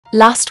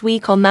Last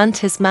week on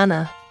Mantis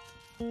Manor.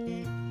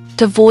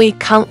 The void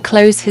can't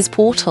close his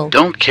portal.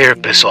 Don't care,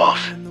 piss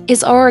off.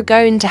 Is Aura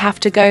going to have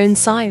to go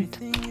inside?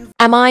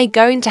 Am I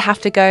going to have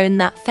to go in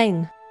that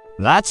thing?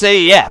 That's a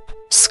yep.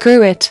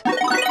 Screw it.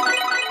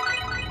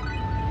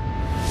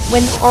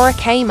 When Aura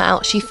came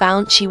out, she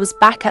found she was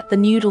back at the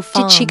noodle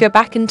farm. Did she go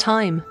back in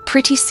time?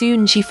 Pretty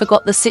soon she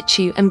forgot the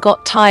situ and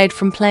got tired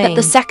from playing. But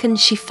the second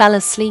she fell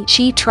asleep,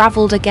 she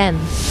travelled again.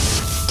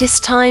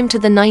 This time to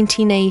the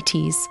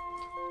 1980s.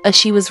 As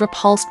she was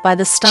repulsed by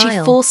the style,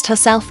 she forced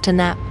herself to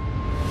nap.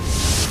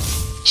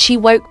 She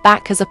woke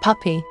back as a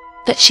puppy,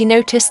 but she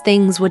noticed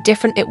things were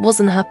different. It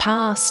wasn't her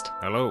past.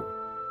 Hello,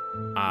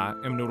 I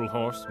am Noodle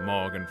Horse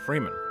Morgan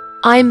Freeman.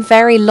 I'm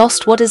very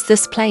lost. What is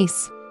this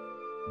place?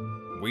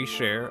 We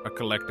share a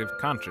collective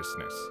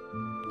consciousness.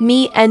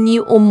 Me and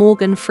you or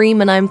Morgan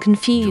Freeman? I'm To a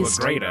confused.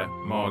 greater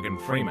Morgan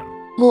Freeman.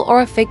 Will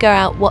Aura figure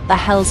out what the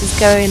hells is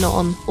going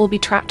on, or be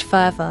trapped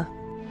further?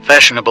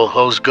 Fashionable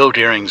hose goat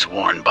earrings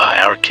worn by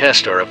our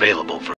cast are available for